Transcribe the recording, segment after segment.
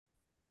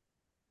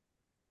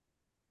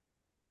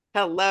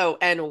Hello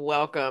and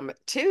welcome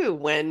to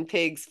When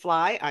Pigs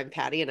Fly. I'm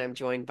Patty and I'm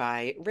joined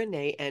by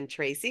Renee and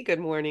Tracy. Good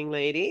morning,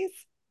 ladies.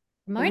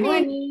 Good Morning.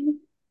 morning.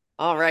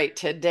 All right,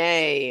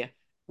 today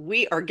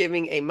we are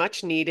giving a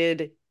much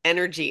needed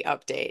energy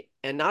update.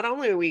 And not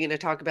only are we going to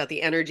talk about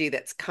the energy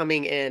that's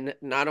coming in,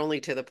 not only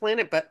to the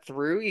planet, but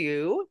through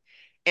you.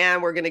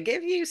 And we're going to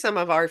give you some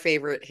of our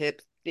favorite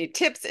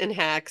tips and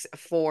hacks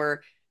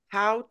for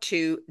how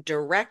to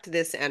direct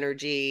this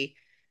energy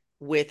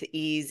with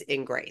ease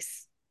and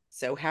grace.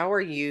 So, how are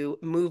you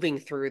moving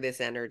through this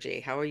energy?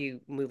 How are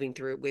you moving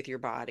through it with your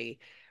body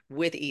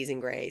with ease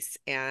and grace?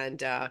 And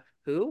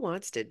who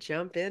wants to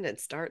jump in and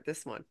start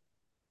this one?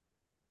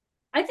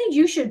 I think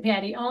you should,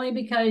 Patty, only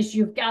because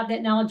you've got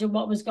that knowledge of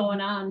what was going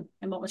on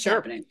and what was Sure.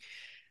 happening.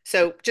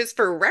 So, just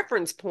for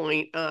reference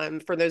point,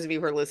 for those of you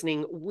who are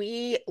listening,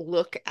 we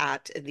look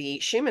at the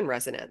Schumann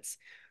resonance,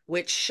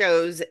 which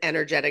shows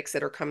energetics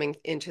that are coming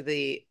into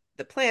the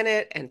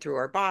planet and through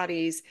our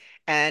bodies.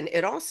 And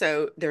it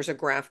also, there's a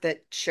graph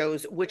that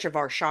shows which of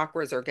our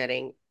chakras are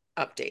getting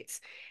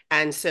updates.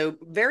 And so,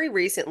 very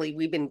recently,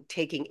 we've been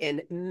taking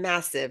in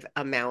massive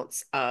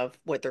amounts of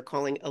what they're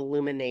calling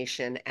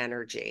illumination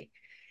energy.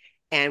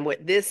 And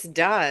what this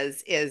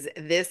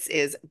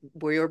is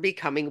we're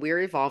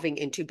evolving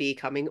into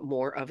becoming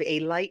more of a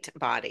light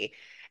body.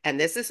 And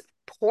this is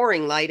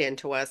pouring light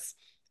into us.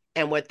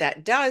 And what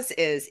that does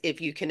is, if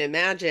you can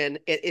imagine,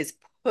 it is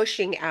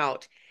pushing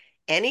out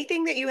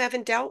anything that you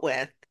haven't dealt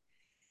with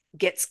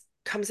gets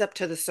comes up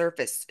to the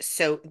surface.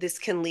 So this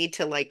can lead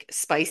to like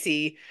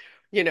spicy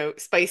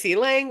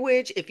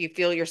language if you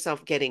feel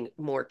yourself getting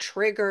more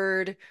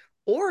triggered,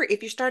 or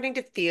if you're starting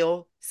to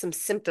feel some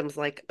symptoms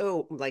like,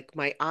 oh, like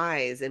my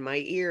eyes and my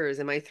ears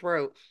and my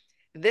throat.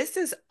 This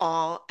is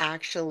all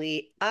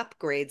actually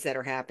upgrades that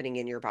are happening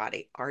in your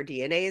body. Our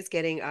DNA is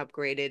getting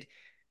upgraded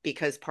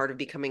because part of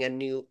becoming a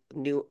new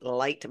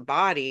light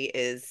body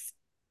is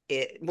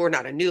we're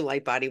not a new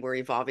light body, we're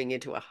evolving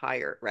into a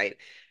higher, right?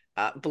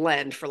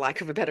 Blend, for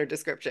lack of a better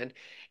description.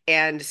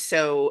 And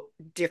so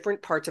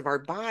different parts of our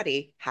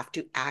body have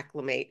to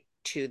acclimate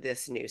to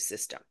this new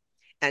system.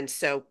 And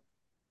so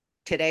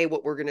today,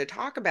 what we're going to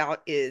talk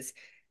about is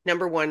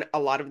number one, a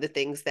lot of the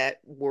things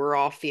that we're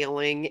all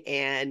feeling,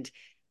 and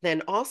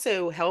then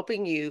also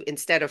helping you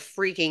instead of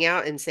freaking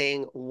out and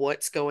saying,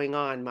 what's going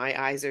on?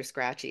 My eyes are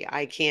scratchy.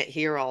 I can't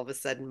hear all of a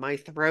sudden. My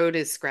throat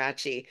is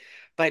scratchy,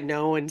 but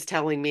no one's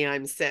telling me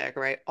I'm sick,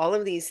 right? All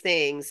of these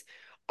things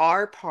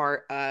are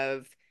part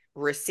of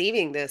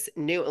receiving this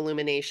new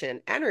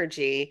illumination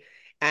energy.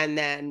 And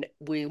then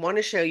we want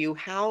to show you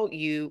how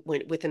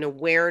with an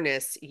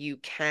awareness, you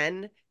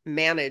can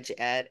manage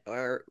it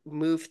or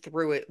move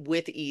through it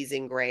with ease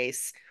and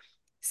grace,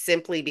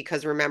 simply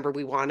because remember,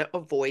 we want to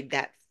avoid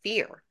that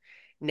fear.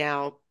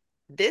 Now,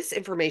 this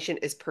information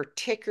is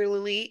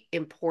particularly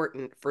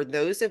important for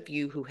those of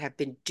you who have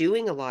been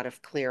doing a lot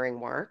of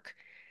clearing work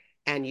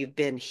and you've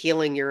been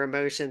healing your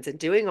emotions and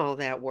doing all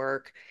that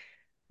work,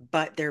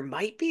 but there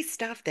might be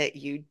stuff that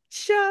you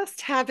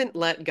just haven't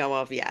let go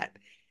of yet.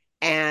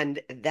 And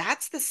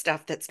that's the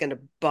stuff that's going to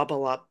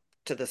bubble up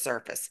to the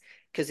surface.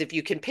 Because if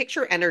you can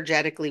picture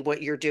energetically,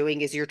 what you're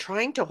doing is you're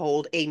trying to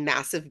hold a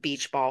massive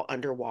beach ball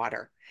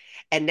underwater.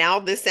 And now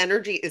this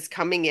energy is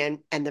coming in,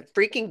 and the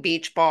freaking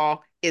beach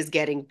ball is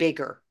getting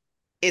bigger.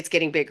 It's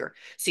getting bigger.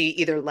 So you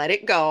either let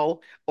it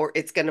go or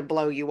it's going to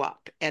blow you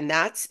up. And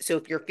that's so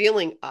if you're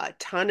feeling a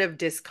ton of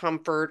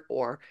discomfort,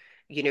 or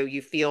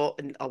you feel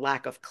a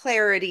lack of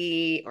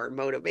clarity or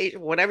motivation,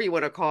 whatever you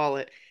want to call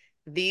it,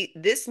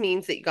 this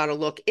means that you got to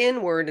look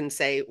inward and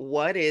say,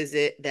 what is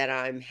it that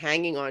I'm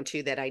hanging on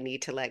to that I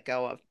need to let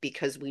go of?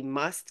 Because we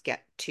must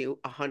get to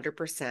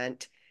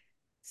 100%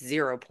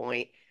 0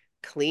 point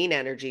clean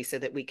energy so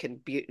that we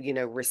can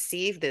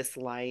receive this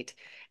light.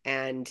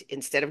 And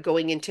instead of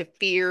going into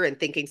fear and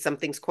thinking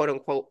something's quote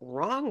unquote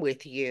wrong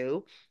with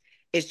you,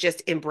 is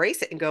just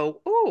embrace it and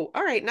go, oh,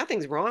 all right,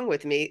 nothing's wrong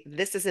with me.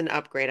 This is an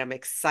upgrade. I'm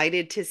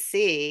excited to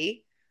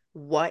see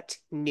what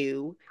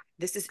new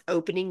this is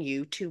opening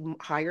you to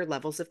higher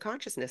levels of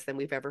consciousness than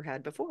we've ever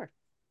had before.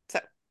 So,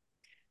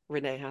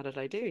 Renee, how did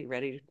I do? You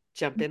ready to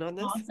jump in on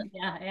this? Awesome.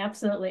 Yeah,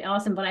 absolutely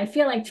awesome. But I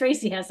feel like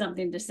Tracy has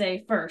something to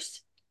say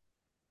first.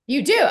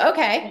 You do?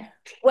 Okay. Yeah.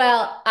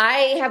 Well,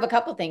 I have a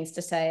couple things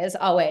to say as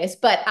always,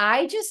 but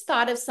I just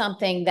thought of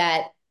something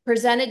that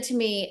presented to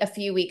me a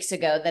few weeks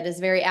ago that is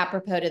very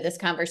apropos to this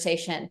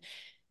conversation.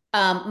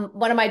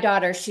 One of my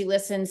daughters, she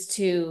listens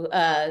to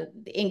the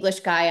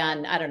English guy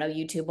on, I don't know,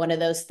 YouTube, one of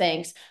those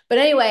things. But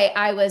anyway,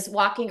 I was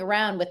walking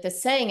around with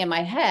this saying in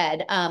my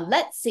head,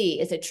 let's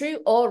see, is it true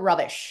or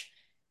rubbish?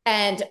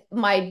 And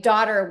my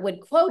daughter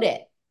would quote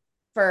it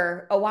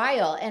for a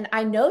while. And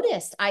I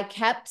noticed I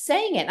kept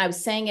saying it. I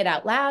was saying it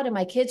out loud. And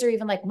my kids are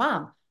even like,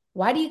 Mom,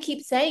 why do you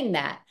keep saying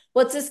that?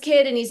 Well, it's this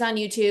kid and he's on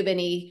YouTube and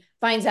he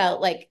finds out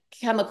like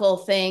chemical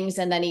things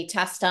and then he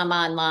tests them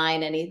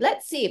online and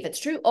let's see if it's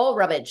true or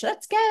rubbish.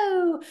 Let's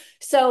go.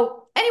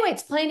 So anyway,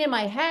 it's playing in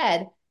my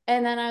head.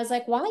 And then I was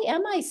like, why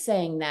am I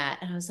saying that?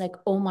 And I was like,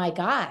 oh my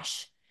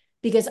gosh,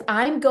 because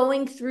I'm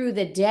going through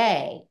the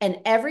day and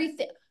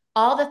everything.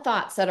 all the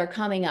thoughts that are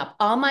coming up,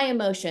 all my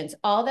emotions,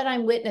 all that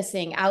I'm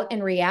witnessing out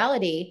in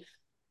reality,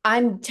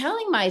 I'm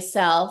telling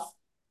myself,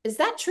 is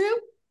that true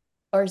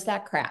or is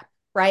that crap?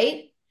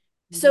 Right?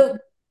 So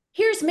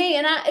here's me,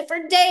 and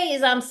for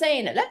days I'm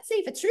saying it. Let's see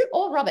if it's true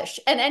or rubbish.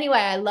 And anyway,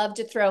 I love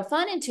to throw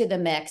fun into the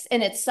mix,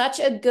 and it's such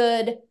a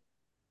good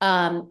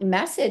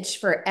message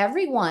for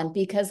everyone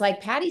because,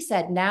 like Patty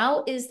said,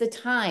 now is the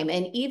time.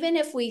 And even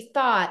if we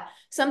thought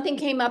something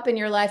came up in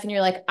your life and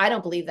you're like, I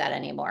don't believe that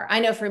anymore. I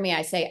know for me,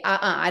 I say,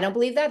 I don't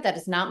believe that. That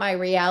is not my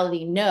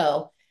reality.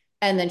 No.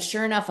 And then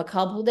sure enough, a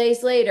couple of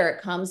days later,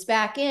 it comes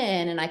back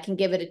in and I can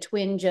give it a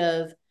twinge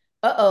of,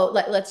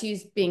 let's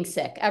use being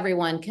sick.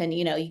 Everyone can,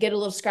 you get a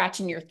little scratch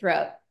in your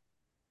throat.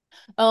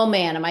 Oh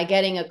man, am I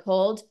getting a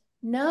cold?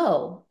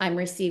 No, I'm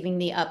receiving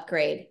the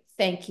upgrade.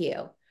 Thank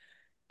you.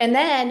 And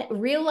then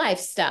real life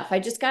stuff. I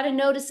just got a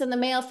notice in the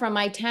mail from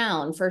my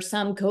town for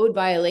some code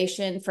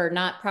violation for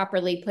not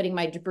properly putting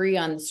my debris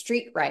on the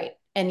street right.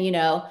 And,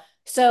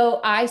 so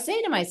I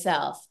say to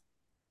myself,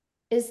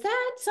 is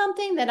that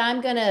something that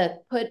I'm going to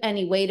put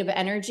any weight of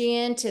energy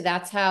into?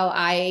 That's how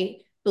I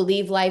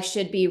believe life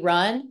should be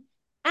run?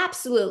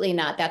 Absolutely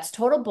not. That's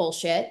total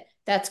bullshit.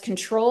 That's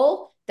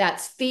control.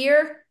 That's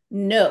fear.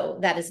 No,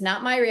 that is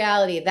not my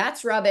reality.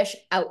 That's rubbish.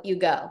 Out you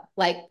go.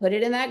 Like put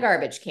it in that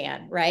garbage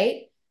can,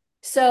 right?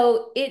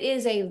 So it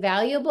is a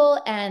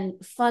valuable and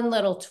fun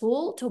little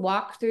tool to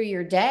walk through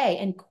your day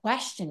and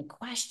question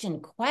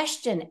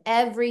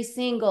every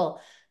single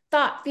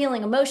thought,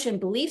 feeling, emotion,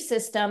 belief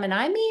system. And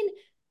I mean,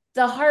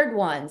 the hard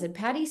ones. And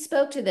Patty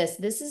spoke to this.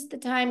 This is the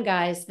time,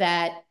 guys,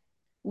 that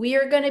we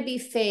are going to be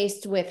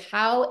faced with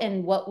how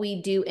and what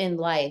we do in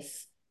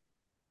life.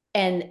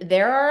 And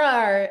there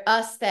are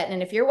us that,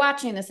 and if you're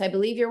watching this, I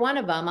believe you're one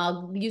of them.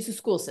 I'll use the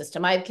school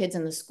system. I have kids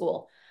in the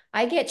school.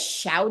 I get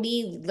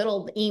shouty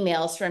little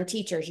emails from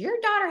teachers. Your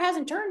daughter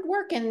hasn't turned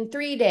work in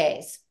 3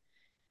 days.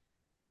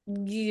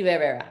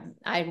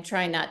 I'm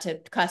trying not to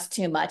cuss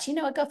too much. You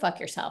know what? Go fuck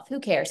yourself. Who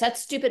cares? That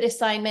stupid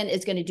assignment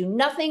is going to do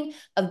nothing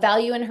of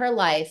value in her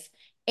life.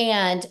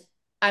 And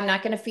I'm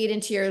not going to feed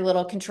into your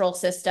little control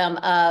system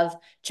of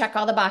check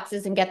all the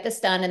boxes and get this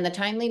done in the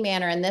timely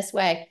manner in this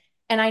way.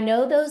 And I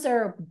know those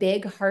are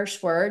big,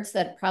 harsh words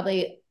that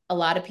probably a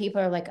lot of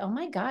people are like, oh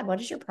my God,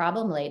 what is your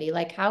problem, lady?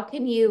 Like, how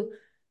can you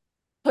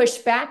push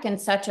back in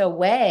such a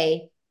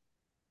way?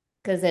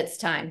 Because it's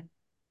time.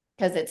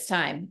 Because it's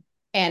time.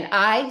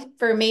 And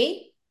for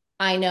me,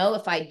 I know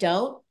if I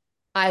don't,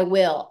 I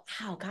will.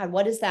 Oh God,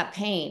 what is that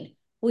pain?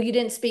 Well, you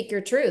didn't speak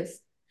your truth.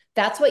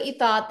 That's what you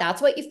thought.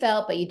 That's what you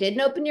felt, but you didn't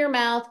open your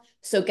mouth.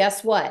 So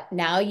guess what?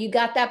 Now you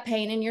got that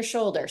pain in your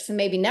shoulder. So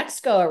maybe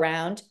next go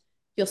around,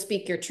 you'll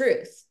speak your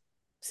truth.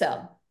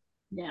 So.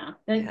 Yeah,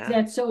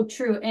 that's so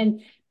true.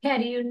 And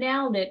Patty, you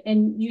nailed it.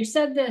 And you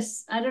said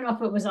this, I don't know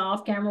if it was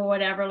off camera or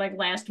whatever, like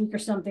last week or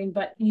something,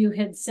 but you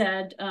had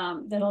said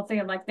that whole thing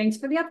of like, thanks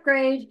for the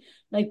upgrade,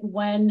 like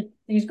when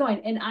things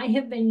going. And I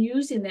have been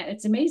using that.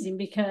 It's amazing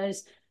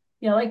because,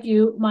 like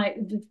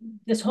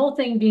this whole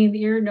thing being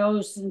the ear,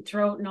 nose, and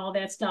throat and all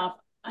that stuff,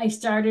 I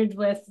started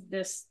with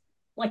this,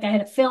 like I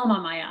had a film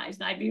on my eyes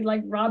and I'd be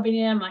like rubbing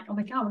it. I'm like, oh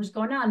my God, what is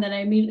going on? And then I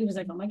immediately was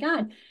like, oh my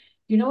God,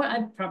 you know what?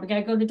 I probably got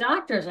to go to the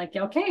doctors. Like,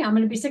 okay, I'm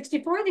going to be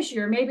 64 this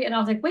year, maybe. And I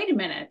was like, wait a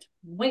minute.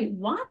 Wait,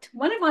 what?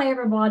 When have I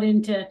ever bought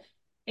into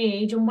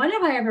age? And when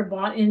have I ever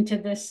bought into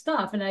this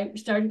stuff? And I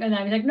started, and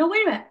I was like, no,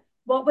 wait a minute.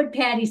 What would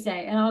Patty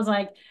say? And I was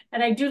like,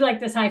 and I do like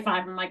this high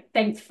five. I'm like,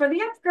 thanks for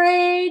the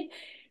upgrade.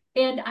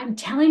 And I'm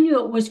telling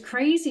you, it was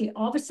crazy.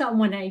 All of a sudden,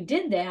 when I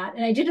did that,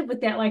 and I did it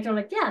with that, like, they're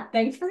like, yeah,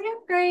 thanks for the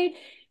upgrade.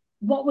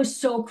 What was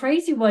so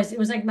crazy was it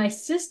was like my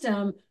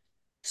system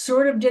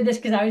sort of did this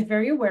because I was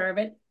very aware of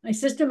it. My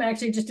system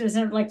actually just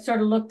doesn't like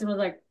sort of looked and was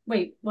like,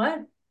 wait, what?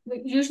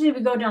 Usually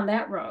we go down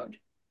that road,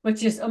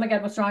 which is, oh my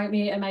God, what's wrong with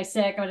me? Am I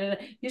sick?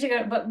 Usually,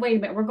 but wait a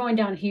minute, we're going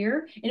down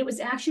here. And it was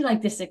actually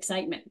like this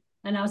excitement.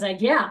 And I was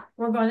like, yeah,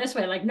 we're going this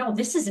way. Like, no,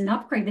 this is an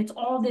upgrade. That's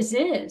all this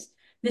is.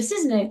 This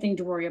isn't anything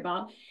to worry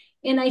about.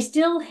 And I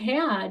still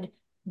had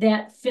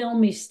that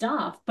filmy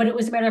stuff, but it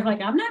was a matter of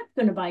like, I'm not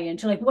going to buy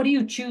into like, what are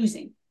you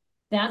choosing?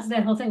 That's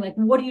that whole thing. Like,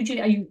 what are you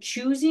choosing? Are you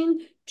choosing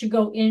to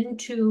go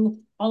into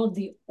all of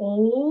the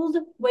old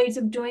ways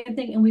of doing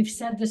things? And we've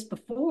said this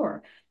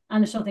before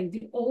on this whole thing,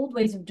 the old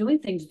ways of doing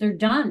things, they're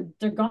done,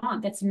 they're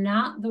gone. That's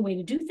not the way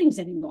to do things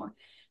anymore.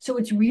 So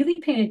it's really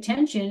paying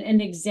attention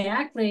and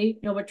exactly,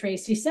 what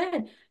Tracy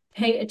said,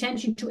 pay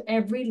attention to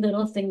every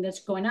little thing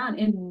that's going on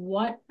and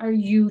what are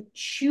you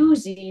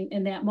choosing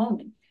in that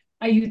moment?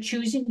 Are you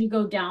choosing to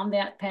go down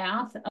that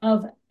path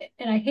of,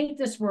 and I hate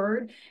this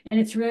word, and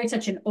it's really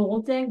such an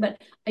old thing,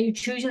 but are you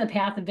choosing the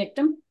path of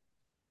victim?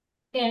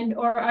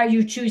 Or are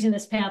you choosing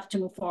this path to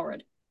move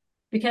forward?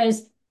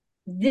 Because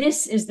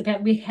this is the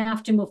path we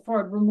have to move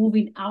forward. We're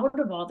moving out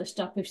of all the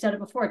stuff. We've said it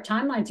before.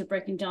 Timelines are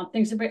breaking down.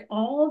 Things are breaking,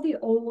 all the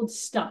old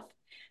stuff,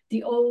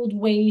 the old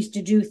ways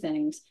to do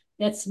things.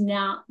 That's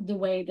not the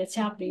way that's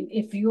happening.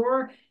 If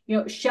you're,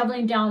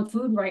 shoveling down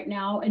food right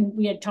now, and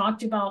we had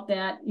talked about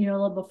that, a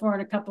little before in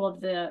a couple of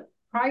the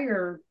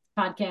prior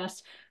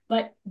podcasts,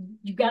 but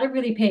you got to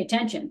really pay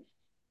attention.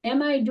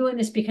 am I doing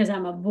this because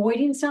I'm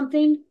avoiding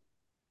something?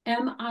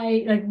 Am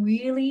I like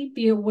really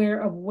be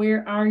aware of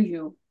where are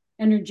you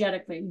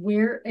energetically?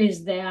 Where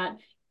is that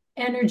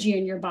energy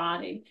in your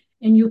body?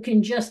 And you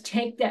can just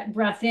take that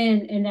breath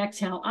in and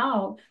exhale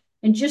out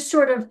and just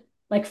sort of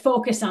like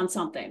focus on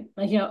something.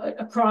 Like,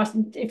 across,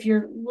 if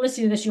you're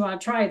listening to this, you want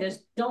to try this,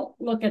 don't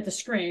look at the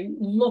screen,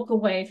 look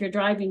away. If you're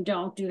driving,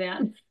 don't do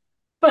that.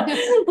 But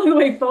look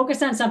away,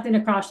 focus on something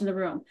across in the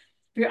room.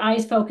 If your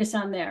eyes focus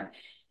on there.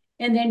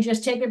 And then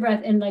just take a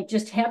breath and like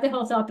just have the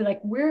whole thought be like,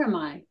 where am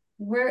I?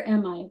 Where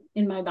am I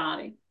in my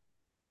body?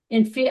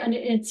 And feel, and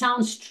it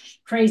sounds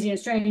crazy and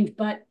strange,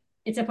 but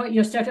it's a point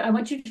you'll start to, I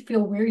want you to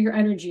feel where your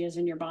energy is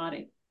in your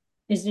body,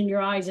 is in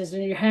your eyes, is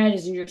in your head,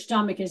 is in your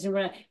stomach, is in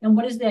what, and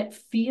what does that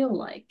feel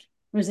like?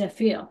 What does that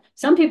feel?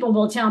 Some people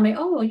will tell me,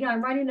 oh, yeah,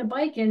 I'm riding a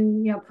bike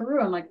in,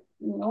 Peru. I'm like,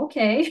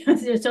 okay.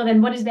 So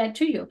then what is that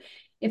to you?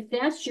 If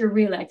that's your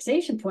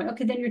relaxation point,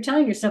 okay, then you're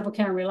telling yourself,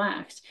 okay, I'm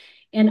relaxed.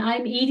 And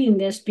I'm eating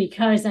this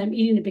because I'm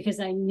eating it because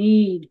I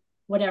need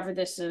whatever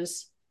this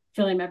is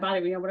filling my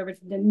body, whatever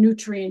the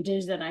nutrient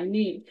is that I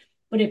need.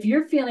 But if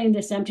you're feeling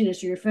this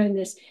emptiness or you're feeling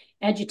this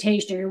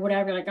agitation or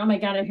whatever, like, oh my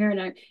God, I'm here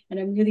and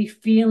I'm really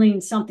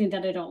feeling something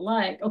that I don't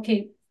like,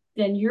 okay,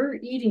 then you're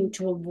eating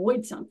to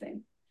avoid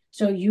something.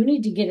 So you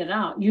need to get it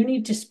out. You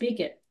need to speak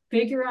it.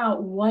 Figure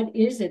out what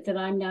is it that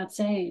I'm not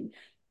saying.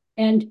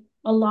 And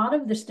a lot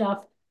of the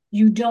stuff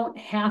you don't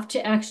have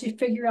to actually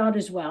figure out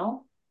as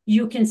well.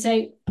 You can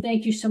say,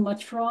 thank you so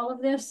much for all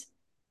of this.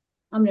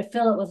 I'm going to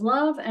fill it with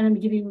love and I'm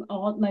giving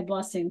all my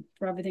blessing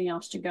for everything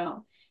else to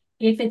go.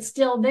 If it's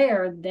still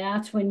there,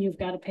 that's when you've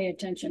got to pay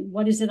attention.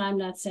 What is it I'm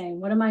not saying?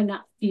 What am I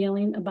not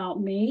feeling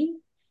about me?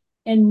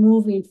 And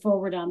moving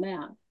forward on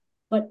that.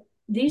 But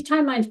these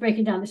timelines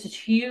breaking down, this is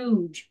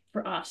huge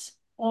for us.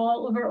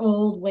 All of our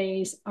old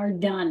ways are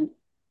done.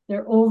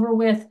 They're over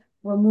with.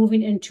 We're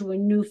moving into a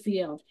new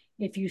field.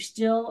 If you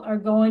still are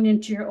going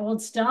into your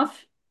old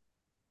stuff,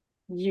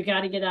 you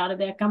got to get out of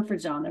that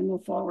comfort zone and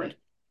move forward.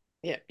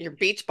 Yeah, your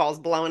beach ball's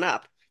blowing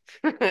up.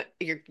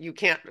 You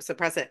can't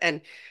suppress it.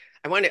 And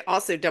I want to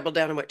also double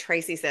down on what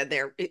Tracy said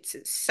there. It's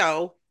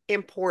so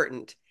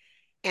important.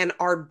 And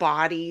our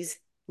bodies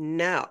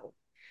know.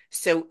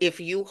 So if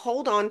you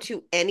hold on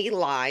to any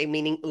lie,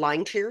 meaning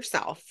lying to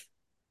yourself,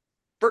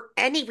 for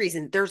any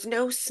reason, there's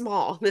no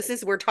small.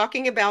 We're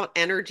talking about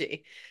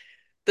energy.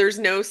 There's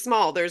no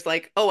small. There's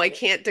like, oh, I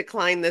can't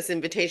decline this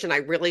invitation. I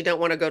really don't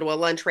want to go to a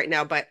lunch right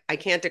now, but I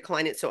can't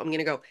decline it. So I'm going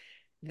to go.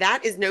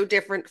 That is no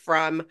different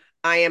from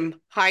I am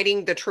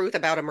hiding the truth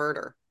about a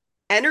murder.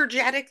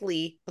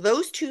 Energetically,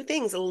 those two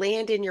things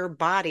land in your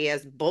body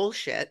as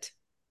bullshit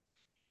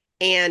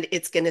and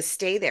it's going to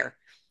stay there.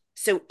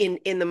 So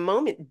in the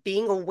moment,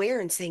 being aware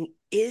and saying,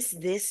 is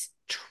this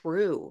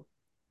true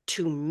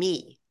to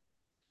me?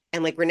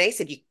 And like Renee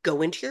said, you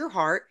go into your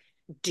heart,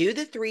 do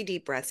the 3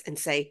 deep breaths and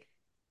say,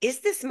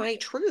 is this my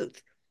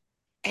truth?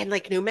 And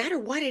like no matter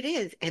what it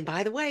is, and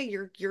by the way,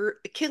 your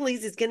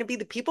Achilles is going to be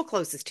the people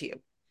closest to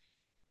you.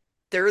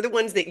 They're the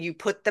ones that you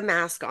put the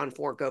mask on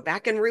for. Go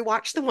back and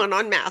rewatch the one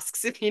on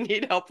masks if you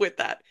need help with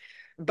that.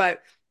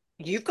 But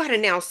you've got to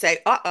now say,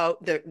 uh-oh,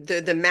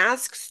 the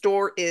mask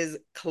store is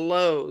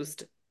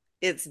closed.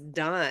 It's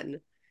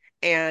done.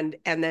 And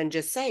then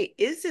just say,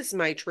 is this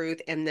my truth?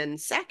 And then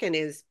second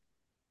is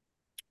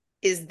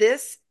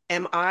this,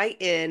 am I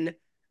in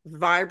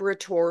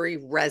vibratory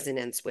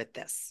resonance with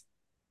this?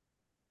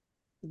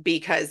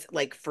 Because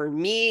like for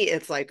me,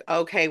 it's like,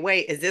 okay,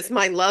 wait, is this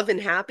my love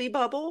and happy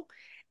bubble?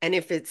 And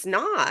if it's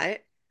not,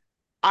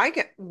 I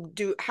get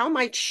do how am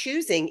I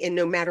choosing in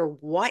no matter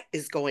what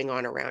is going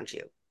on around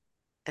you?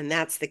 And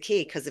that's the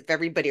key, because if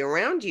everybody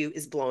around you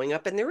is blowing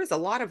up and there is a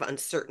lot of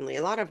uncertainty,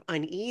 a lot of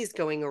unease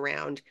going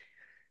around,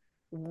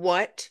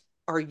 what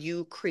are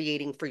you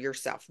creating for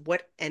yourself?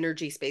 What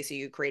energy space are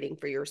you creating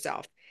for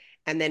yourself?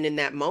 And then in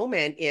that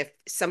moment, if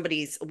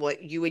somebody's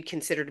what you would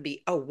consider to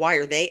be, oh, why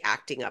are they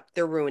acting up?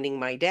 They're ruining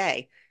my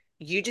day.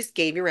 You just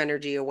gave your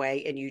energy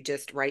away and you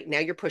just, right now,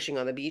 you're pushing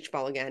on the beach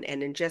ball again.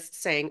 And then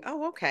just saying,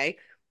 oh, okay,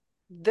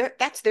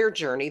 that's their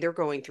journey. They're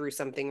going through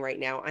something right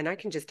now. And I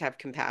can just have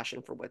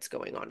compassion for what's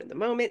going on in the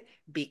moment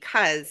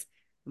because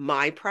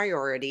my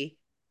priority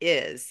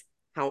is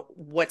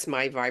what's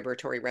my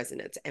vibratory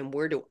resonance and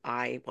where do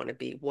I want to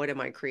be? What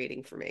am I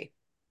creating for me?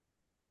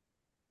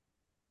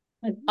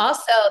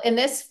 Also, and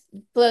this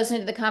flows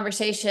into the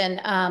conversation.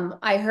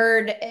 I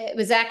heard it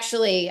was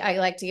actually, I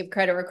like to give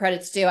credit where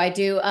credit's due. I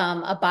do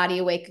a body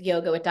awake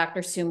yoga with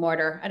Dr. Sue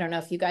Morter. I don't know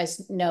if you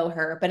guys know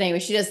her, but anyway,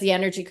 she does the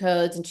energy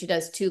codes and she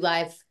does 2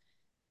 live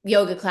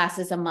yoga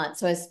classes a month.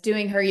 So I was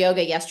doing her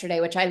yoga yesterday,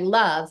 which I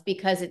love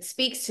because it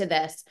speaks to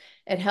this.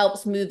 It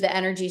helps move the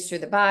energies through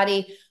the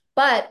body.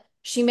 But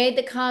she made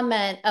the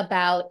comment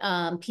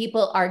about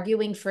people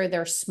arguing for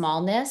their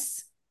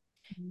smallness.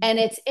 And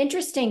it's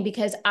interesting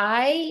because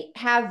I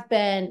have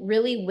been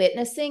really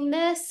witnessing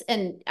this.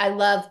 And I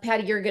love,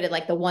 Patty, you're good at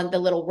like the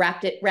little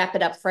wrap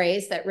it up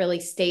phrase that really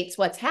states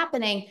what's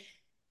happening.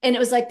 And it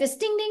was like this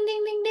ding, ding,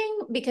 ding, ding, ding.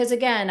 Because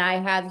again, I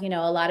have,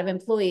 a lot of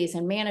employees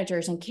and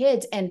managers and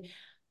kids. And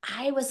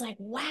I was like,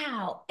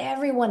 wow,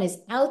 everyone is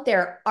out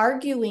there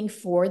arguing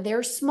for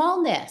their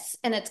smallness.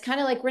 And it's kind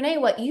of like, Renee,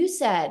 what you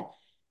said,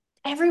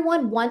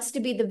 everyone wants to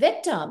be the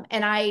victim.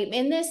 And I'm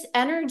in this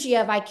energy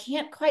of, I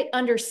can't quite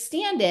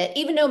understand it,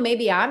 even though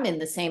maybe I'm in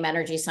the same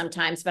energy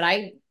sometimes, but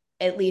I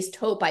at least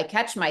hope I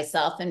catch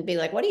myself and be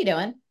like, what are you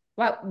doing?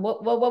 What,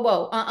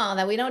 whoa.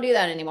 That we don't do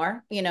that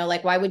anymore. You know,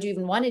 like, why would you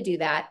even want to do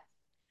that?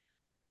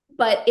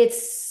 But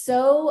it's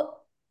so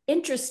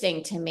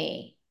interesting to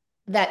me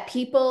that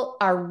people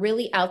are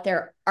really out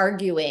there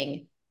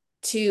arguing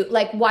to,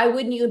 like, why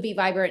wouldn't you be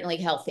vibrantly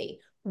healthy?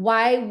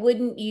 Why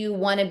wouldn't you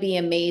want to be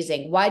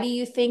amazing? Why do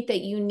you think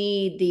that you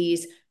need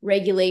these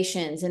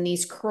regulations and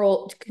these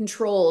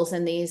controls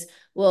and these,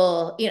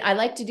 well, you know, I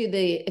like to do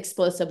the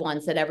explosive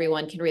ones that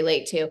everyone can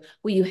relate to.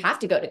 Well, you have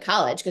to go to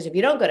college because if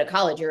you don't go to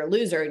college, you're a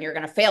loser and you're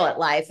going to fail at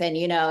life. And,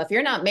 you know, if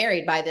you're not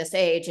married by this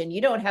age and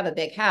you don't have a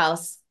big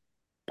house,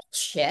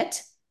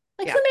 shit.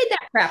 Like, who Yeah. made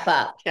that crap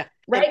up? Yeah.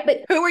 And Right.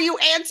 But who are you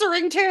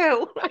answering to?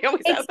 I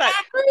always have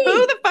that. Who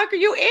exactly. the fuck are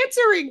you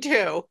answering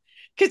to?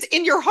 Because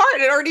in your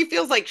heart, it already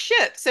feels like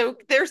shit. So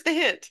there's the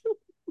hint.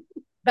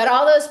 But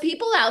all those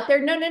people out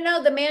there,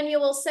 no. The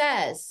manual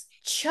says,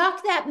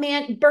 chuck that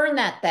man, burn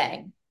that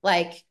thing.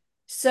 Like,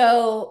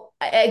 so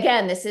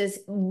again,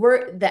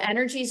 the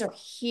energies are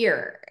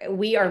here.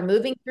 We are Yeah.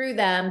 moving through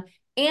them.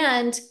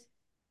 And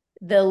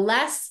the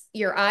less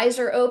your eyes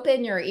are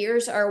open, your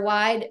ears are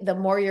wide, the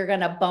more you're going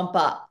to bump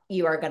up.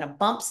 You are going to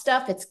bump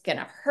stuff. It's going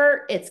to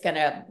hurt. It's going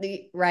to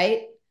be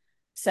right.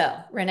 So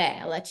Renee,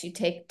 I'll let you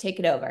take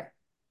it over.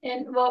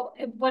 And well,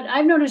 what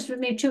I've noticed with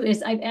me too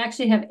is I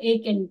actually have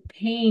ache and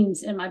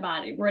pains in my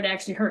body where it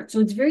actually hurts. So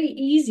it's very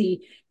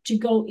easy to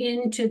go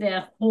into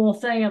that whole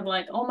thing of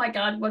like, oh my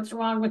God, what's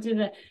wrong with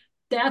you?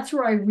 That's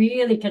where I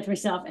really catch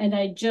myself. And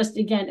I just,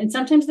 again, and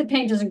sometimes the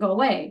pain doesn't go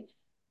away,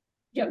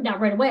 you know,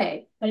 not right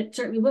away, but it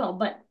certainly will.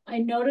 But I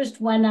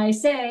noticed when I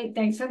say,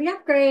 thanks for the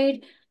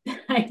upgrade,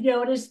 I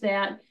noticed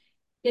that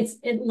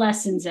it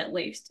lessens at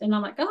least. And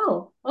I'm like,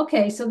 oh,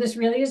 okay. So this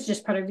really is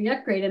just part of the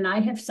upgrade. And I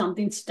have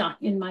something stuck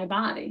in my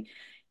body.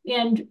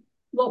 And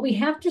what we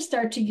have to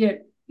start to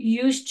get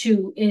used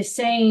to is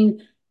saying,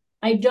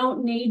 I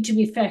don't need to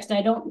be fixed.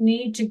 I don't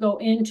need to go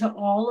into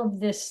all of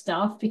this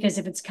stuff because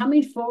if it's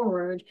coming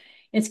forward,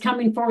 it's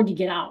coming forward to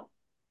get out.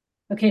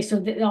 Okay,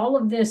 so all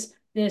of this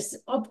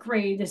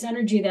upgrade, this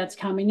energy that's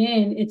coming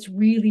in, it's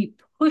really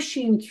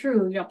pushing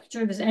through, you know,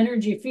 sort of this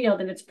energy field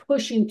and it's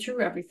pushing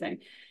through everything.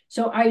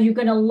 So are you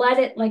going to let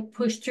it like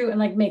push through and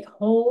like make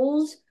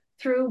holes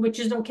through, which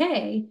is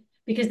okay,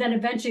 because then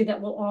eventually that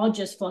will all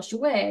just flush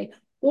away?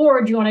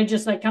 Or do you want to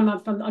just like come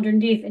up from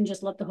underneath and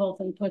just let the whole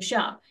thing push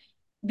up?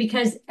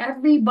 Because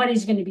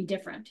everybody's going to be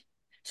different.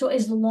 So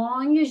as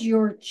long as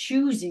you're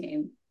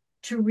choosing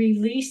to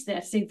release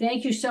that, say,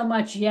 thank you so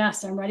much.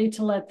 Yes, I'm ready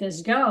to let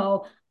this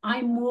go.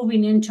 I'm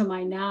moving into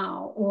my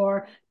now,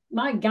 or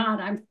my God,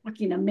 I'm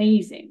fucking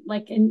amazing.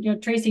 Like, and you know,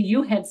 Tracy,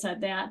 you had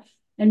said that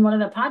in one of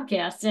the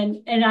podcasts,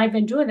 and I've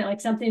been doing it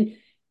like something,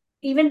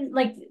 even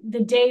like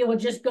the day will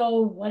just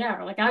go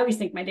whatever. Like I always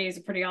think my days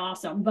are pretty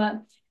awesome,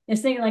 but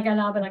it's thinking like,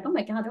 and I'll be like, oh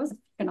my God, that was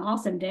an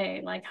awesome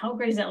day. Like, how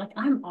great is that? Like,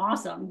 I'm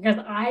awesome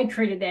because I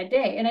created that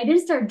day. And I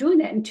didn't start doing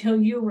that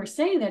until you were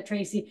saying that,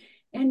 Tracy.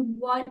 And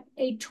what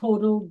a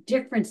total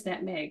difference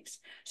that makes.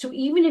 So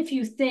even if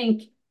you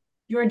think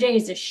your day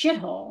is a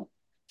shithole,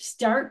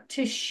 start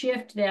to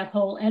shift that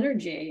whole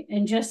energy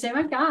and just say,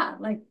 my God,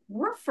 like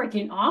we're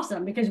freaking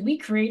awesome because we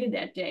created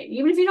that day,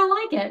 even if you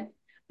don't like it,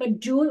 but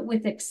do it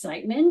with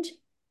excitement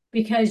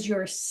because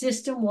your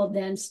system will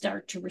then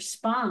start to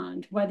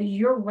respond, whether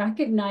you're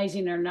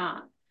recognizing or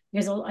not.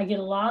 Because I get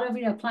a lot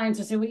of clients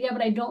who say, well, yeah,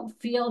 but I don't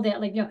feel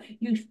that. Like,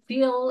 you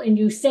feel and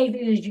you say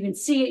things, you can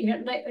see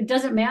it, it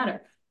doesn't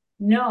matter.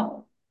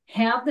 No,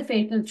 have the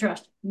faith and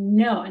trust.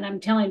 No, and I'm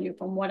telling you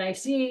from what I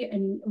see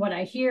and what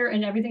I hear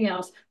and everything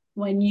else,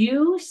 when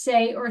you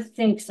say or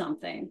think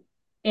something,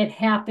 it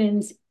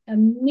happens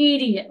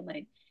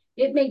immediately.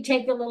 It may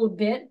take a little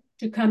bit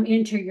to come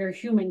into your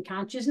human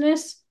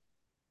consciousness,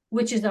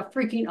 which is a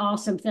freaking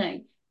awesome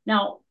thing.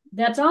 Now,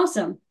 that's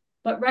awesome,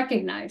 but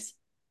recognize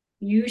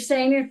you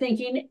saying or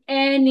thinking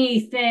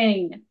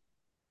anything,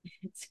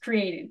 it's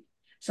creating.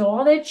 So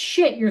all that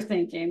shit you're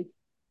thinking,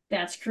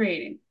 that's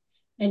creating.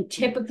 And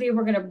typically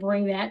we're going to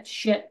bring that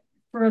shit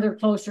further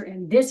closer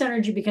in this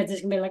energy because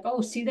it's going to be like,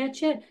 oh, see that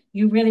shit?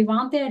 You really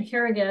want that?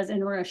 Here it is.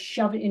 And we're going to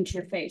shove it into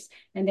your face.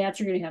 And that's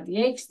you're going to have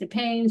the aches, the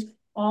pains,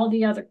 all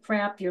the other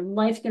crap. Your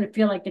life's going to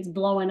feel like it's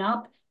blowing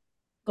up.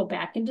 Go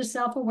back into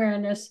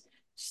self-awareness.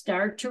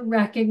 Start to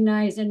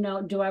recognize and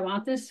know, do I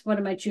want this? What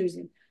am I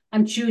choosing?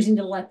 I'm choosing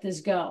to let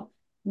this go.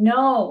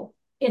 No,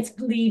 it's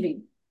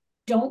leaving.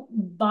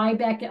 Don't buy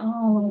back.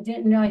 Oh, I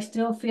didn't know. I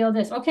still feel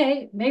this.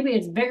 Okay, maybe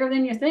it's bigger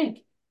than you think.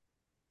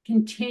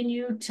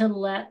 Continue to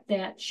let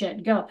that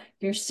shit go.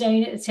 You're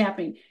saying it, it's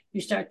happening. You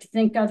start to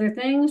think other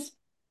things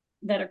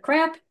that are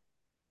crap,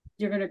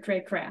 you're going to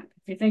create crap.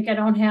 If you think I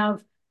don't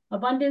have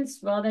abundance,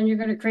 well, then you're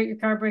going to create your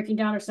car breaking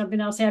down or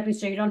something else happening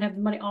so you don't have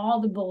the money,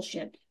 all the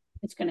bullshit.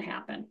 It's going to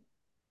happen.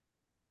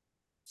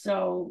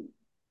 So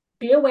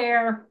be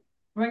aware,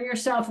 bring your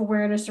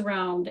self-awareness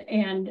around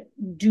and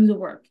do the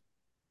work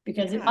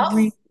because it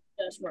really Yes.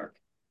 does work.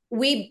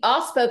 We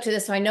all spoke to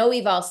this, so I know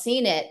we've all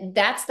seen it.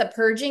 That's the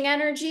purging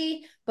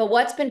energy. But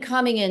what's been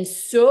coming in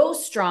so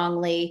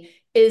strongly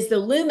is the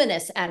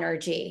luminous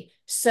energy.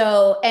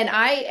 So, and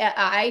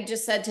I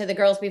just said to the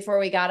girls before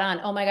we got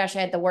on, oh my gosh,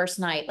 I had the worst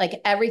night. Like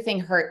everything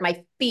hurt.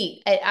 My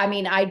feet. I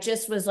mean, I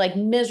just was like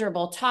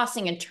miserable,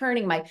 tossing and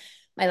turning. My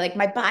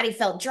body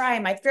felt dry.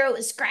 My throat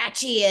was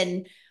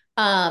scratchy,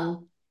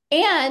 um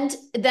and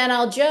then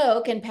I'll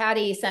joke, and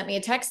Patty sent me a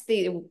text.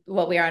 We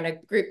are on a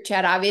group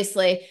chat,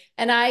 obviously,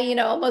 and I,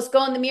 almost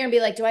go in the mirror and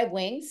be like, do I have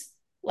wings?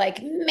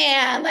 Like,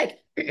 man, like,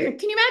 can you imagine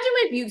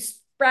if you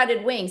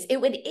sprouted wings? It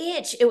would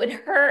itch, it would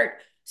hurt.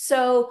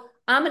 So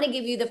I'm going to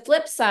give you the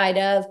flip side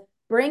of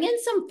bring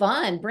in some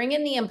fun, bring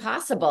in the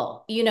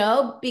impossible,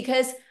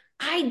 because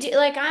I do,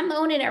 like, I'm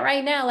owning it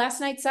right now. Last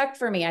night sucked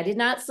for me. I did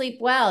not sleep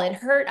well. It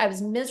hurt. I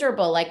was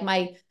miserable. Like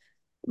my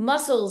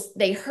muscles,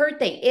 they hurt,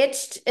 they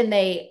itched, and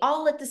they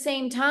all at the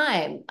same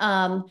time.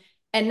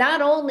 And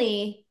not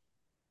only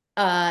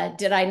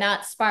did I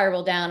not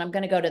spiral down, I'm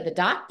going to go to the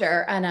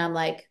doctor, and I'm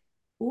like,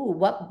 ooh,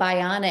 what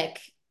bionic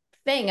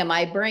thing am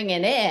I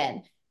bringing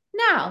in?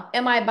 Now,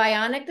 am I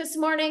bionic this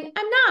morning?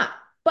 I'm not.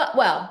 But,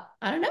 well,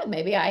 I don't know.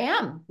 Maybe I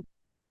am.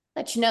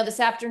 Let you know this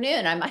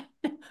afternoon. I might.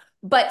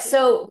 But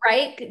so,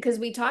 right, because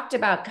we talked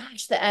about,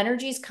 gosh, the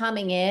energies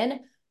coming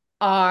in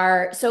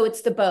so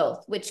it's the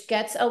both, which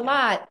gets a Yeah.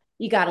 lot.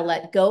 You got to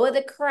let go of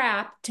the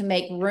crap to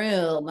make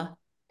room.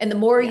 And the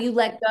more Yeah. you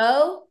let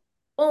go,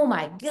 oh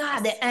my God,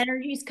 Yes. the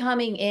energy's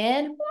coming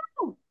in.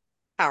 Woo.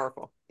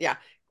 Powerful. Yeah.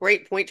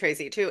 Great point,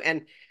 Tracy, too.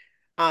 And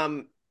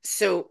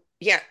so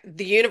yeah,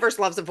 the universe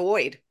loves a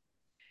void.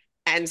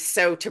 And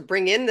so to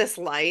bring in this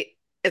light,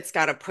 it's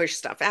got to push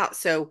stuff out.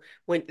 So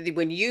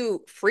when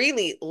you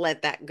freely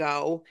let that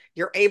go,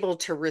 you're able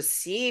to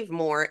receive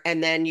more,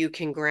 and then you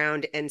can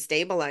ground and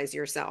stabilize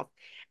yourself.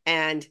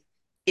 And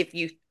if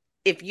you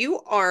if you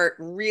are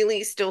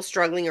really still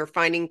struggling or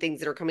finding things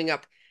that are coming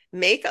up,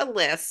 make a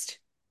list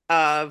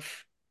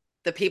of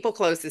the people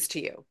closest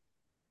to you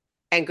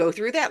and go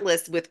through that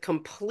list with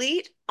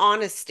complete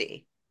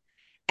honesty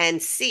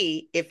and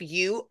see if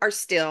you are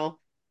still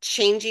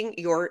changing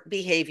your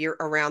behavior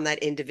around that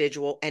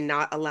individual and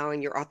not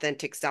allowing your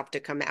authentic self to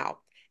come out.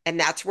 And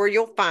that's where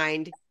you'll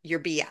find your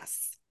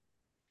BS,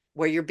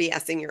 where you're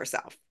BSing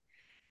yourself.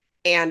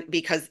 And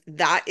because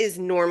that is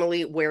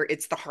normally where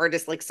it's the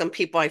hardest. Like some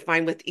people I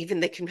find with even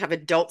they can have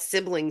adult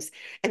siblings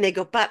and they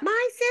go, but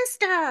my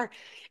sister.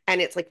 And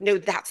it's like, no,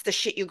 that's the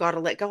shit you got to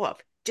let go of.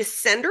 Just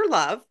send her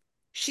love.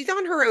 She's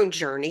on her own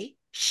journey.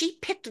 She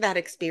picked that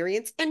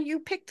experience and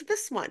you picked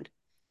this one.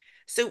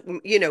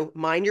 So,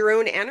 mind your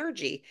own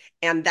energy.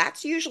 And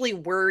that's usually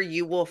where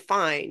you will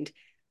find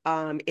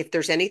if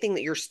there's anything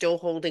that you're still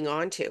holding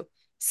on to.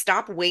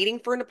 Stop waiting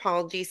for an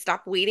apology.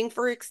 Stop waiting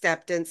for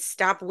acceptance.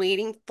 Stop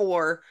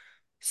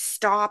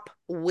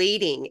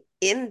waiting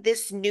in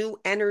this new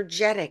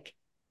energetic.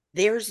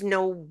 There's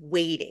no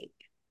waiting.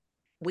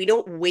 We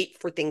don't wait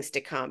for things to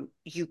come.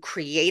 You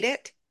create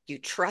it, you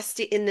trust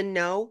it in the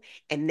know,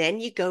 and then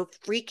you go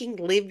freaking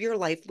live your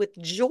life with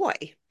joy.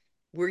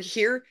 We're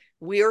here,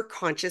 we are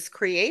conscious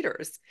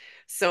creators.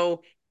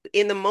 So,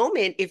 in the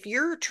moment, if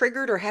you're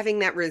triggered or having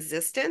that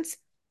resistance,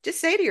 just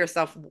say to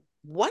yourself,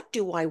 what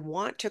do I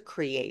want to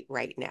create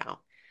right now?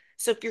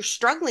 So, if you're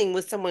struggling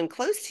with someone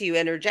close to you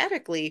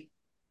energetically,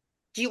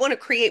 do you want to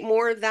create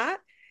more of that?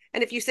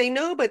 And if you say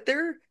no, but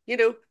they're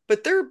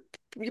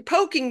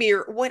poking me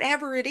or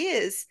whatever it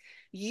is,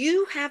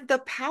 you have the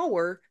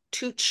power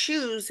to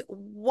choose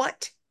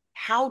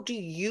how do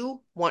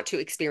you want to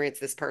experience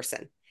this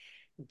person?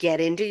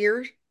 Get into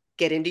your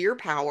get into your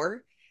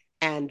power,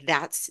 and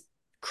that's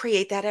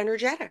create that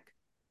energetic.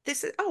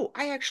 This is, oh,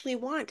 I actually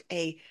want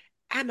a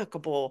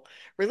amicable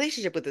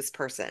relationship with this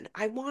person.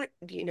 I want,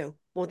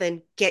 well,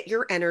 then get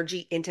your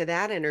energy into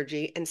that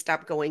energy and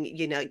stop going,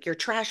 you're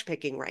trash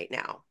picking right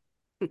now.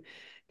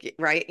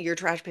 Right? You're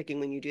trash picking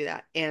when you do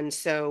that. And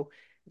so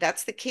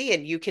that's the key.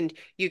 And you can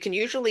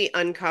usually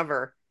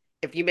uncover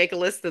if you make a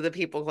list of the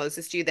people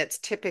closest to you, that's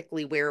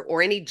typically where,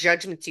 or any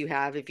judgments you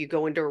have, if you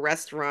go into a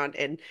restaurant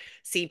and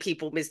see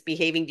people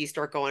misbehaving, do you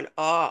start going,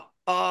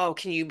 oh,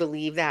 can you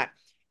believe that?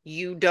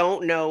 You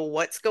don't know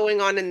what's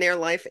going on in their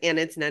life and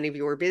it's none of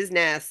your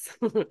business.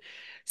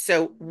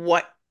 So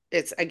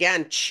it's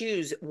again,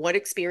 choose what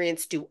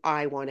experience do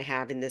I want to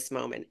have in this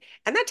moment?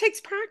 And that takes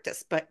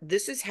practice, but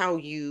this is how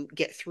you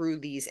get through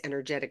these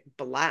energetic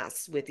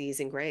blasts with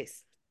ease and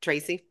grace.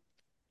 Tracy?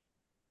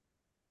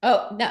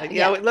 Oh, no,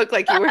 yeah. It looked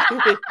like you were.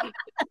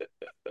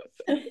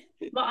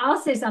 Well, I'll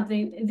say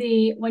something.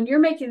 When you're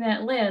making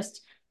that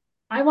list,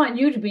 I want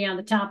you to be on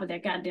the top of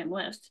that goddamn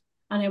list.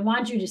 And I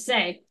want you to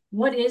say,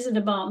 what is it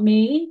about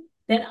me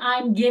that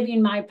I'm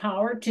giving my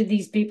power to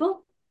these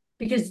people?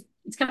 Because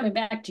it's coming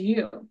back to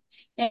you.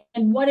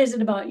 And what is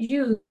it about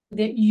you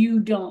that you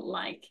don't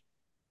like?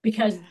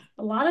 Because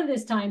a lot of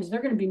this times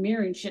they're going to be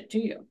mirroring shit to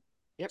you.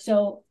 Yep.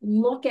 So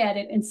look at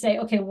it and say,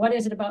 okay, what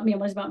is it about me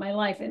and what is about my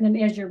life? And then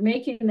as you're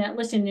making that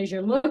list and as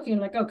you're looking,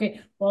 like,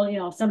 okay, well, you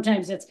know,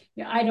 sometimes it's,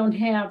 you know, I don't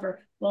have, or,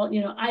 well, you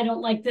know, I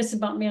don't like this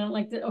about me. I don't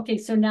like that. Okay,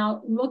 so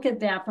now look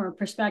at that from a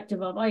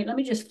perspective of, all right, let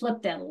me just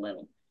flip that a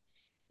little.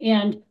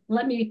 And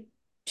let me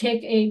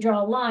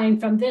draw a line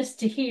from this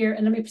to here,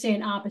 and let me say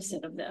an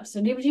opposite of this.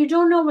 And if you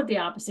don't know what the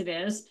opposite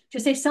is,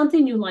 just say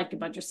something you like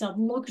about yourself.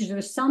 Look,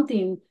 there's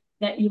something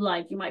that you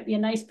like. You might be a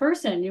nice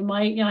person. You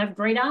might, you know, have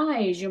great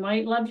eyes. You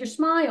might love your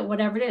smile,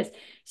 whatever it is.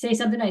 Say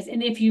something nice.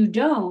 And if you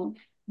don't,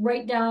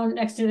 write down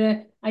next to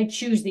the, I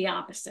choose the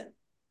opposite.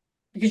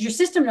 Because your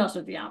system knows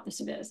what the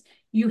opposite is.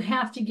 You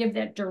have to give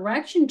that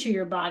direction to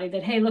your body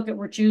that, hey, look,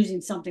 we're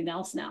choosing something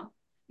else now.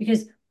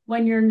 Because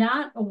when you're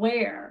not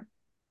aware,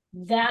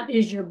 that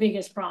is your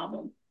biggest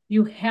problem.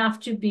 You have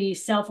to be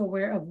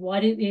self-aware of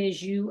what it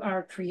is you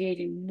are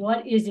creating.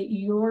 What is it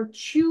you're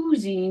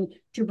choosing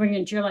to bring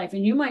into your life?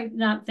 And you might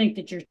not think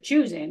that you're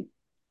choosing,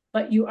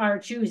 but you are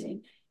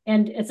choosing.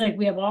 And it's like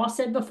we have all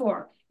said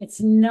before,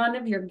 it's none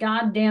of your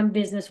goddamn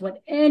business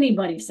what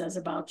anybody says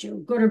about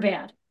you, good or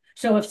bad.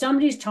 So if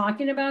somebody's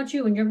talking about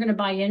you and you're going to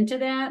buy into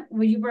that,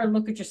 well, you better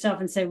look at yourself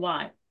and say,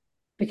 why?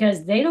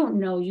 Because they don't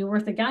know you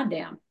worth a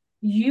goddamn.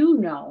 You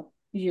know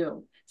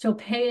you. So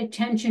pay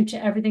attention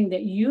to everything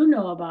that you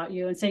know about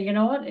you and say, you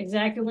know what,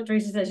 exactly what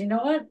Tracy says, you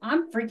know what,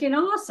 I'm freaking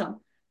awesome.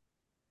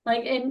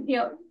 Like, and, you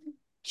know,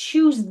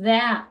 choose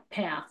that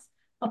path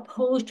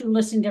opposed to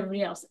listening to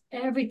everybody else.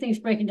 Everything's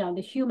breaking down.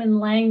 The human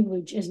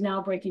language is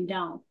now breaking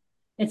down.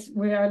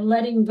 We are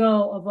letting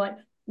go of what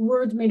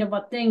words mean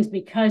about things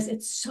because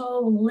it's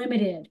so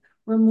limited.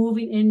 We're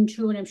moving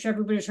into, and I'm sure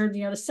everybody's heard,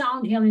 you know, the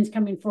sound healing is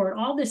coming forward.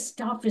 All this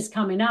stuff is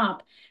coming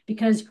up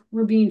because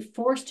we're being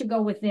forced to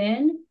go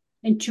within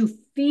and to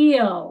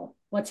feel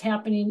what's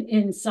happening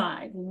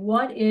inside.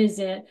 What is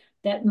it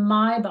that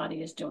my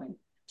body is doing?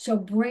 So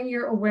bring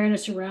your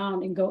awareness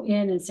around and go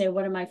in and say,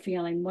 what am I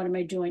feeling? What am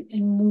I doing?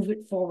 And move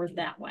it forward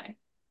that way.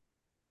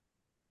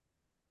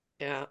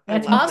 Yeah, I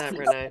That's love my that, Awesome.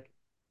 piece. Renee.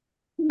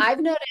 I've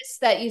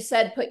noticed that you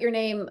said put your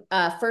name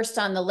first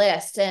on the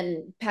list.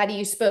 And Patty,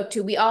 you spoke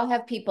to, we all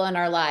have people in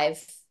our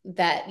life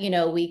that, you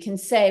know, we can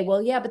say,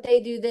 well, yeah, but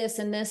they do this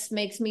and this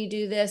makes me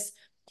do this.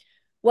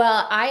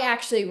 Well, I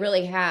actually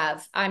really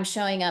have. I'm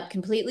showing up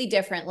completely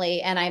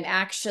differently and I'm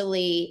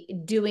actually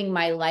doing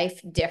my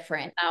life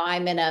different. Now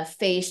I'm in a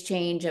phase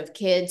change of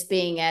kids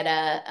being at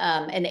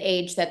an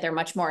age that they're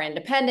much more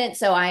independent.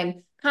 So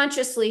I'm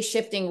consciously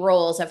shifting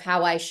roles of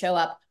how I show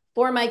up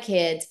for my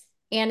kids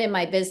and in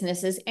my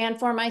businesses and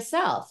for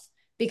myself,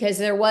 because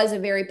there was a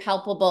very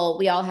palpable,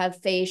 we all have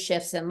phase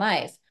shifts in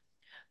life.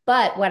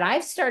 But what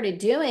I've started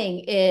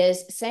doing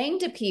is saying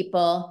to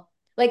people,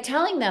 like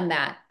telling them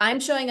that I'm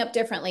showing up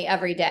differently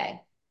every day.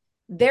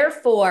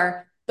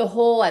 Therefore,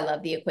 I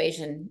love the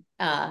equation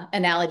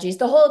analogies,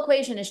 the whole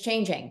equation is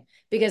changing.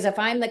 Because if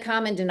I'm the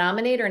common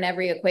denominator in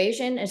every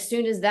equation, as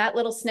soon as that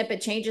little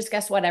snippet changes,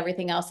 guess what?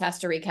 Everything else has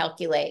to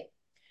recalculate.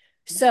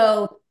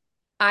 So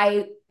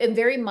I am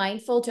very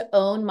mindful to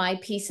own my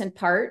piece and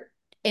part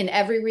in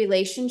every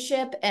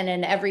relationship and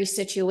in every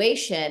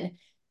situation,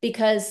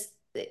 because,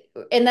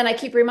 and then I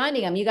keep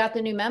reminding them, you got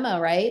the new memo,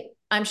 right?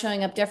 I'm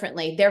showing up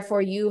differently.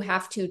 Therefore, you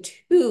have to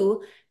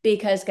too,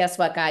 because guess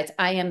what, guys?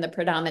 I am the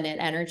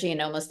predominant energy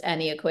in almost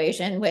any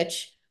equation,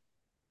 which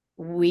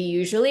we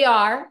usually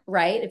are,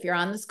 right? If you're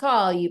on this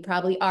call, you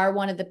probably are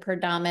one of the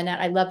predominant.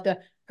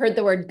 Heard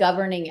the word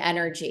governing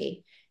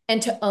energy.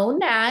 And to own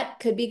that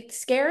could be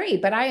scary,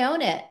 but I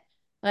own it.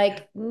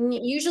 Like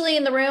usually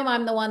in the room,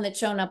 I'm the one that's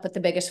shown up with the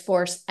biggest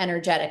force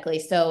energetically.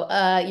 So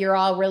you're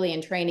all really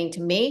in training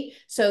to me.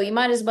 So you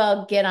might as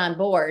well get on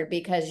board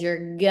because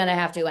you're gonna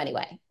have to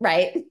anyway,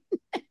 right?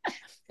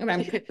 And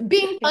I'm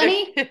being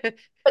funny,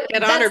 but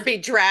Get on or that's be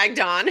dragged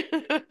on.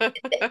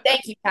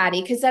 thank you,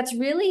 Patty, because that's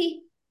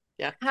really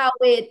Yeah.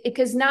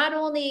 because not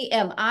only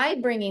am I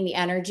bringing the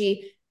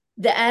energy,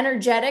 the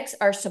energetics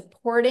are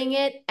supporting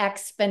it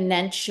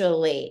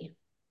exponentially.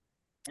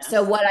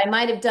 So Yes. what I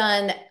might have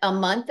done a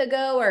month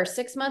ago or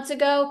 6 months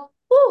ago,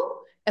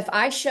 whew, if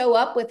I show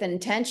up with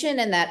intention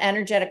and that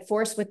energetic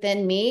force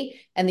within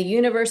me and the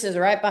universe is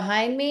right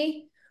behind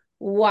me,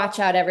 watch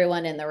out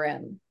everyone in the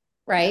room,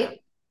 Yeah. right?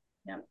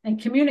 Yeah.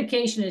 And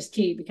communication is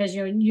key because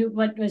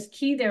what was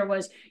key there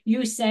was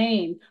you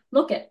saying,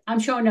 look I'm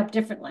showing up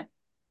differently.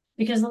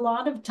 Because a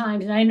lot of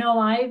times, and I know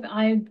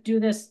I do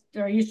this,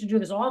 or I used to do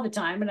this all the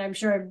time, and I'm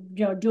sure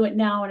I do it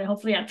now, and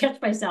hopefully I catch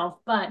myself,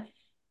 but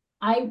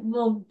I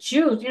will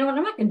choose, you know what,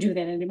 I'm not going to do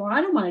that anymore. I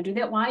don't want to do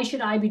that. Why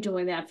should I be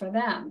doing that for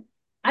them?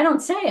 I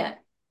don't say it.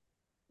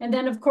 And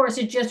then, of course,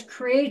 it just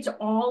creates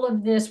all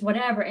of this,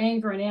 whatever,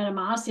 anger and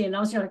animosity. And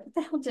I was like, what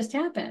the hell just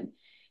happened?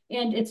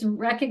 And it's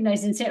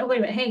recognizing and saying, oh, wait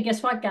a minute. Hey,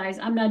 guess what, guys?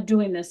 I'm not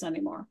doing this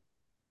anymore.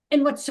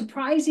 And what's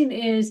surprising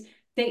is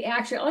they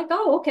actually are like,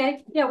 oh,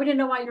 okay. Yeah, we didn't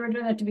know why you were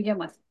doing that to begin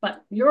with,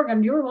 but you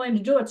were willing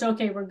to do it. So,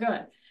 okay, we're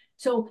good.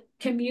 So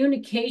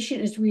communication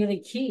is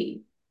really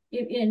key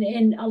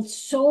in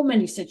so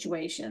many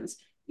situations.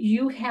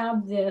 you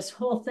have this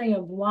whole thing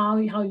of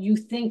wow, how you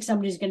think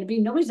somebody's going to be.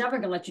 Nobody's ever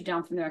going to let you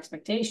down from their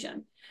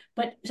expectation.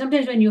 But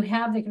sometimes when you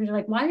have the, you're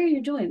like, why are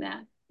you doing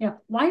that? You know,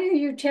 why are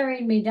you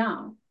tearing me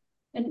down?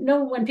 And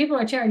no, when people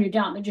are tearing you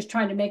down, they're just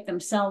trying to make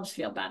themselves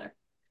feel better.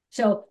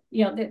 So,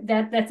 you know,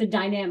 that's a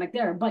dynamic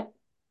there. But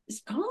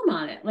just calm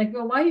on it. Like,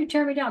 well, why are you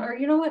tearing me down? Or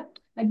you know what?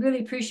 I'd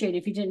really appreciate it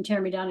if you didn't tear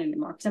me down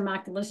anymore because I'm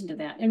not going to listen to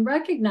that. And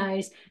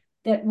recognize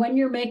that when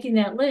you're making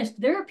that list,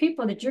 there are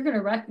people that you're going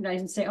to recognize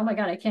and say, oh my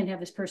God, I can't have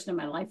this person in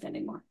my life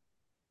anymore.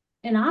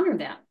 And honor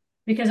that.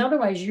 Because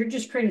otherwise, you're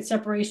just creating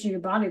separation in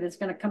your body that's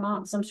going to come out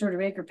in some sort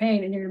of ache or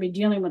pain, and you're going to be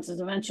dealing with this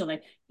eventually.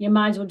 You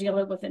might as well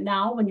deal with it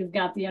now when you've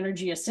got the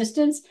energy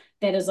assistance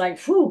that is like,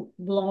 whew,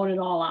 blowing it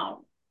all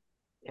out.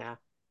 Yeah.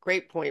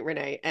 Great point,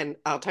 Renee. And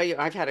I'll tell you,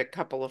 I've had a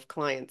couple of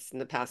clients in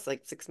the past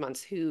like 6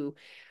 months who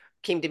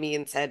came to me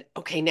and said,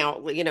 okay,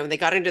 now, they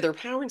got into their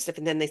power and stuff.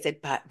 And then they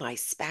said, but my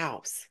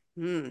spouse,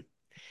 Hmm.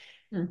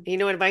 You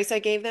know what advice I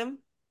gave them?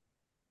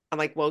 I'm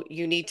like, well,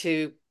 you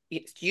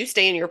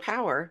stay in your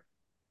power.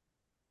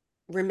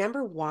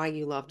 Remember why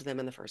you loved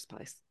them in the first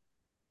place.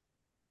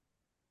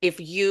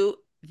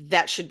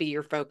 That should be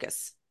your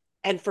focus.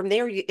 And from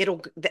there,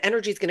 the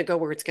energy is going to go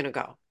where it's going to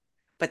go.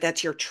 But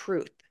that's your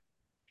truth.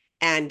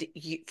 And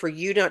for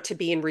you not to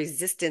be in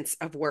resistance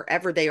of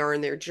wherever they are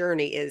in their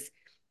journey is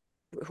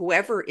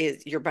whoever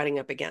is you're butting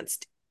up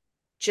against.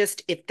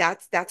 Just if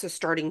that's a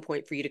starting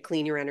point for you to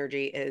clean your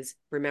energy is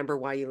remember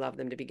why you love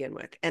them to begin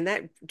with. And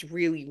that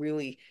really,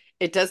 really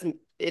it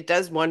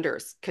does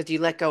wonders because you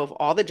let go of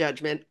all the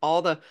judgment,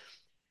 all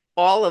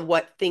of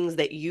what things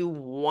that you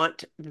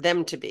want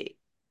them to be,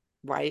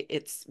 right?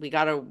 We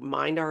got to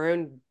mind our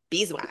own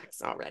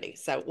beeswax already.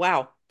 So,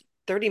 wow,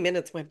 30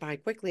 minutes went by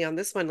quickly on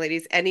this one,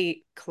 ladies.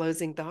 Any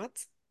closing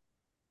thoughts?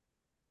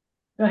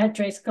 Go ahead,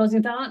 Trace.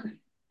 Closing thought.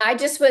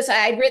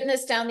 I'd written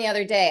this down the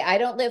other day. I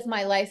don't live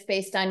my life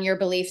based on your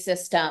belief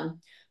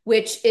system,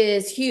 which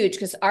is huge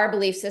because our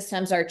belief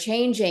systems are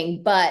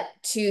changing. But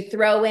to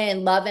throw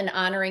in love and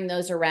honoring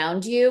those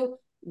around you,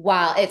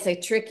 wow, it's a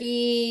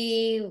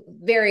tricky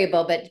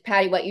variable. But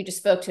Patty, what you just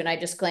spoke to, and I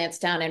just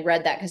glanced down and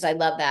read that because I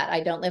love that.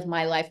 I don't live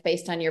my life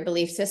based on your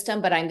belief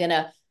system, but I'm going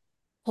to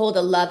hold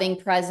a loving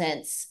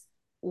presence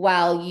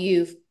while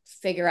you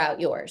figure out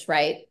yours,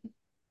 right?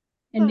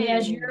 And I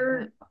as love that.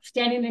 you're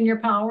standing in your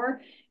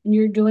power and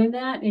you're doing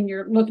that and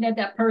you're looking at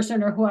that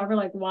person or whoever,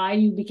 like why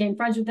you became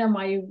friends with them,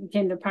 why you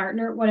became their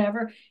partner,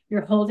 whatever,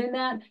 you're holding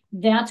that,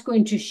 that's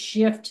going to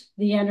shift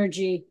the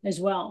energy as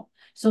well.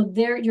 So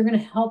there, you're going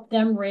to help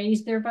them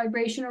raise their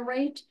vibrational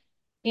rate.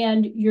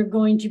 And you're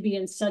going to be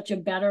in such a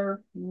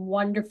better,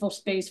 wonderful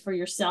space for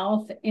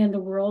yourself and the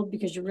world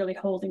because you're really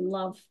holding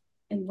love.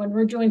 And when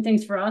we're doing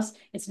things for us,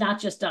 it's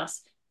not just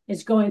us,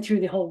 it's going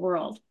through the whole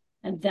world.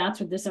 And that's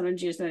what this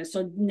energy is doing.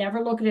 So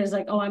never look at it as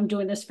like, oh, I'm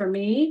doing this for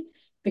me,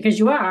 because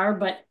you are,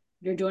 but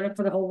you're doing it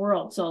for the whole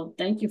world. So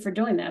thank you for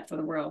doing that for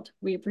the world.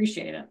 We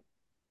appreciate it.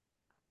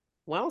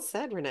 Well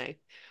said, Renee.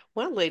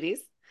 Well, ladies,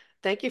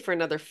 thank you for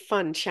another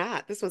fun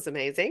chat. This was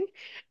amazing.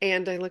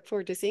 And I look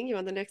forward to seeing you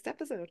on the next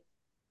episode.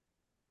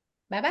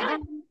 Bye bye.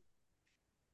 Bye.